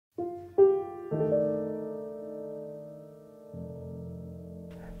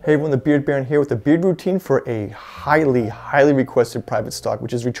Hey everyone, the Beard Baron here with a beard routine for a highly requested private stock,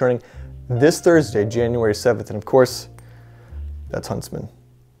 which is returning this Thursday, January 7th. And of course, that's Huntsman.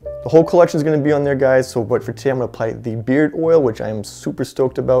 The whole collection is going to be on there, guys. But for today, I'm going to apply the beard oil, which I am super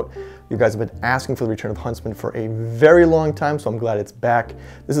stoked about. You guys have been asking for the return of Huntsman for a very long time, so I'm glad it's back.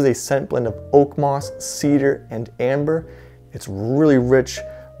 This is a scent blend of oak moss, cedar, and amber. It's really rich,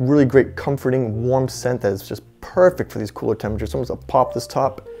 really great, comforting, warm scent that is just perfect for these cooler temperatures. So I'm just going to pop this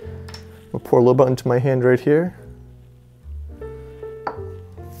top. I'll pour a little bit into my hand right here.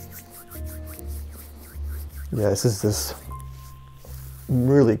 Yeah, this is this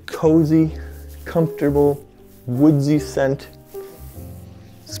really cozy, comfortable, woodsy scent.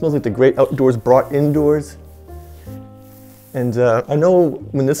 It smells like the great outdoors brought indoors. And I know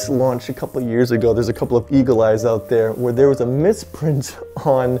when this launched a couple of years ago, there's a couple of eagle eyes out there where there was a misprint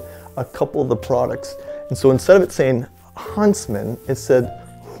on a couple of the products. And so instead of it saying Huntsman, it said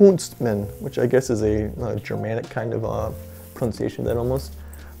Huntsman, which I guess is a Germanic kind of pronunciation then almost.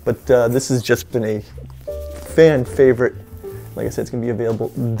 But this has just been a fan favorite. Like I said, it's going to be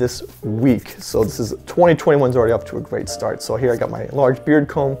available this week. So this is 2021's already off to a great start. So here I got my large beard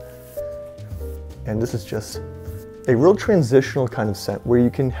comb, and this is just a real transitional kind of scent where you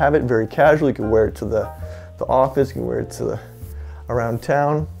can have it very casual. You can wear it to the office, you can wear it to around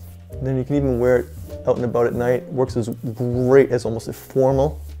town, and then you can even wear it out and about at night. It works as great as almost a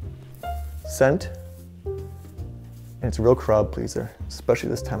formal scent. And it's a real crowd pleaser, especially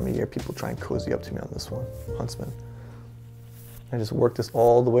this time of year. People try and cozy up to me on this one, Huntsman. I just work this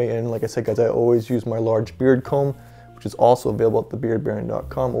all the way in. Like I said, guys, I always use my large beard comb, which is also available at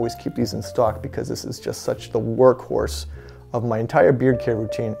thebeardbaron.com. Always keep these in stock because this is just such the workhorse of my entire beard care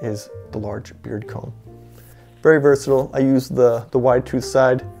routine is the large beard comb. Very versatile. I use the wide tooth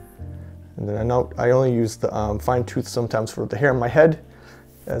side, and then I only use the fine tooth sometimes for the hair on my head,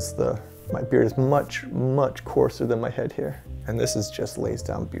 as my beard is much coarser than my head here. And this is just lays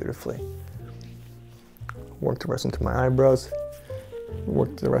down beautifully. Work the rest into my eyebrows,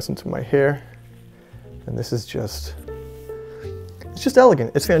 work the rest into my hair, and this is just, it's just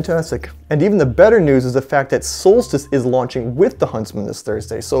elegant. It's fantastic. And even the better news is the fact that Solstice is launching with the Huntsman this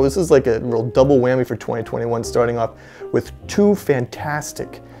Thursday. So this is like a real double whammy for 2021, starting off with two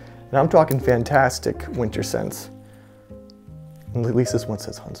fantastic, and I'm talking fantastic winter scents. And at least this one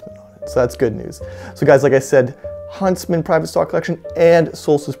says Huntsman on it. So that's good news. So guys, like I said, Huntsman Private Stock Collection and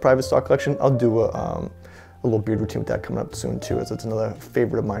Solstice Private Stock Collection. I'll do a little beard routine with that coming up soon too, as it's another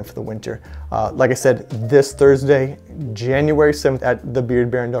favorite of mine for the winter. Like I said, this Thursday, January 7th at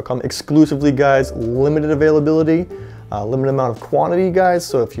thebeardbaron.com, exclusively, guys, limited availability, limited amount of quantity, guys.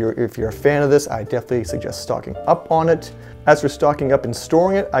 So if you're a fan of this, I definitely suggest stocking up on it. As for stocking up and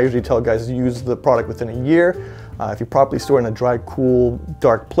storing it, I usually tell guys to use the product within a year. If you properly store it in a dry, cool,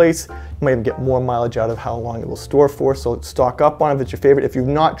 dark place, you might even get more mileage out of how long it will store for. So stock up on it if it's your favorite. If you've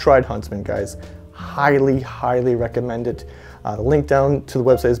not tried Huntsman, guys, highly recommend it. The link down to the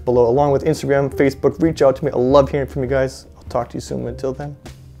website is below, along with Instagram, Facebook. Reach out to me. I love hearing from you guys. I'll talk to you soon. Until then,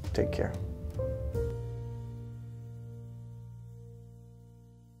 take care.